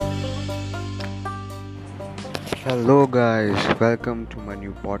Hello, guys, welcome to my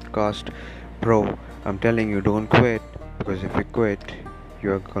new podcast. Bro, I'm telling you, don't quit because if you quit,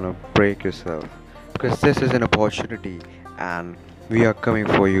 you're gonna break yourself. Because this is an opportunity and we are coming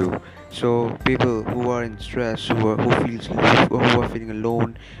for you. So, people who are in stress, who are feeling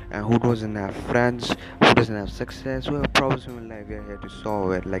alone, and who doesn't have friends, who doesn't have success, who have problems in life, we are here to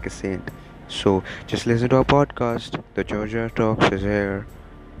solve it like a saint. So, just listen to our podcast. The Georgia Talks is here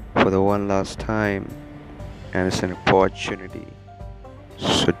for the one last time and it's an opportunity.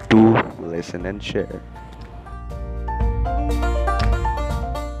 So do listen and share.